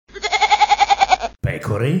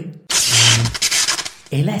pecore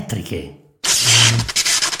elettriche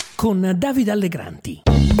con Davide Allegranti.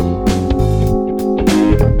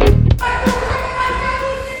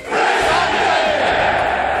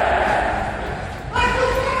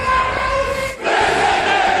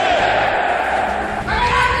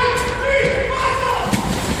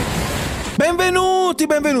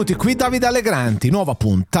 Benvenuti, qui Davide Allegranti, nuova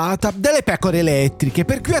puntata delle pecore elettriche.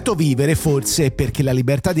 Per quieto vivere, forse, perché la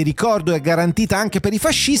libertà di ricordo è garantita anche per i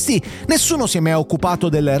fascisti, nessuno si è mai occupato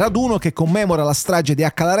del raduno che commemora la strage di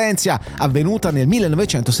Acca Larentia, avvenuta nel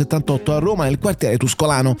 1978 a Roma, nel quartiere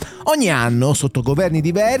tuscolano. Ogni anno, sotto governi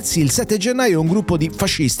diversi, il 7 gennaio un gruppo di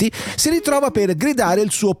fascisti si ritrova per gridare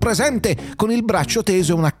il suo presente con il braccio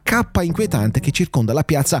teso e una cappa inquietante che circonda la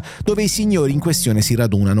piazza dove i signori in questione si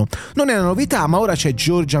radunano. Non è una novità, ma ora c'è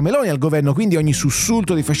Giorgia Meloni al governo, quindi ogni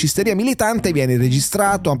sussulto di fascisteria militante viene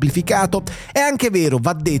registrato, amplificato. È anche vero,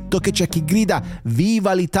 va detto, che c'è chi grida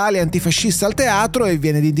viva l'Italia antifascista al teatro e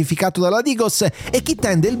viene identificato dalla Digos, e chi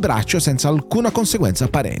tende il braccio senza alcuna conseguenza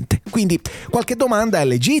apparente. Quindi qualche domanda è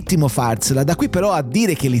legittimo farsela, da qui però a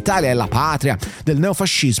dire che l'Italia è la patria del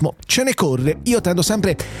neofascismo ce ne corre. Io tendo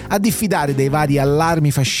sempre a diffidare dei vari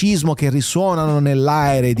allarmi fascismo che risuonano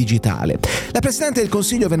nell'aere digitale. La Presidente del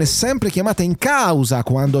Consiglio viene sempre chiamata in causa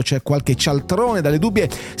quando c'è qualche cialtrone dalle dubbie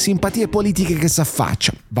simpatie politiche che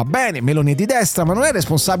s'affaccia. Va bene, Meloni è di destra, ma non è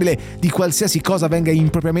responsabile di qualsiasi cosa venga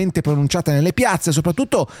impropriamente pronunciata nelle piazze,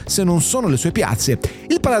 soprattutto se non sono le sue piazze.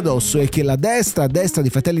 Il paradosso è che la destra, a destra di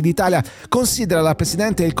Fratelli d'Italia, considera la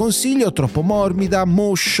Presidente del Consiglio troppo morbida,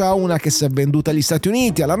 moscia, una che si è venduta agli Stati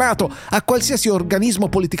Uniti, alla NATO, a qualsiasi organismo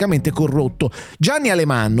politicamente corrotto. Gianni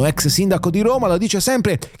Alemanno, ex sindaco di Roma, lo dice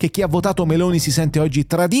sempre che chi ha votato Meloni si sente oggi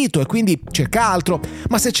tradito e quindi cerca altro,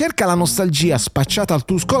 ma se cerca la nostalgia spacciata al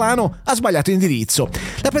tuscolano ha sbagliato indirizzo.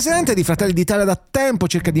 La Presidente di Fratelli d'Italia da tempo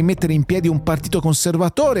cerca di mettere in piedi un partito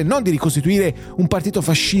conservatore, non di ricostituire un partito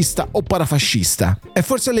fascista o parafascista. È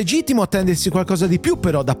forse legittimo attendersi qualcosa di più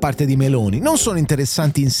però da parte di Meloni. Non sono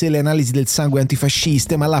interessanti in sé le analisi del sangue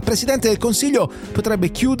antifasciste, ma la Presidente del Consiglio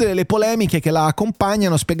potrebbe chiudere le polemiche che la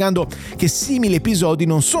accompagnano spiegando che simili episodi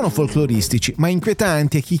non sono folcloristici ma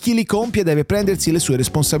inquietanti e chi li compie deve prendersi le sue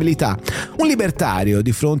responsabilità. Un libertario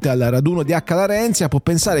di fronte al raduno di Acca Larentia può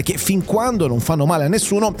pensare che fin quando non fanno male a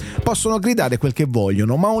nessuno possono gridare quel che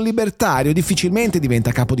vogliono, ma un libertario difficilmente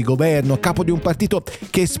diventa capo di governo, capo di un partito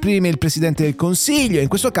che esprime il Presidente del Consiglio, e in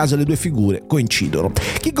questo caso le due figure coincidono.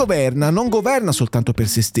 Chi governa non governa soltanto per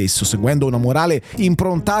se stesso, seguendo una morale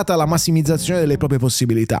improntata alla massimizzazione delle proprie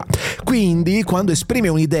possibilità. Quindi, quando esprime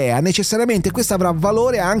un'idea, necessariamente questa avrà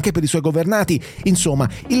valore anche per i suoi governati. Insomma,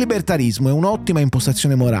 il libertarismo è un'ottima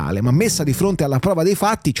impostazione morale, ma messa di fronte alla prova dei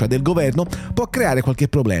fatti, cioè del governo, può creare qualche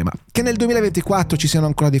problema. Che nel 2024 ci siano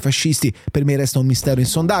ancora dei fascisti per me resta un mistero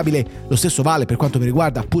insondabile. Lo stesso vale per quanto mi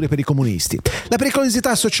riguarda pure per i comunisti. La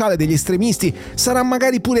pericolosità sociale degli estremisti sarà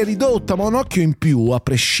magari pure ridotta, ma un occhio in più, a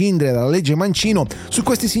prescindere dalla legge Mancino, su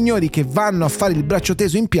questi signori che vanno a fare il braccio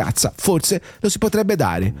teso in piazza forse lo si potrebbe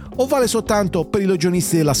dare, o vale soltanto per i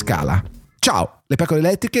logionisti della Scala. Ciao, le pecore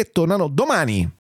elettriche tornano domani!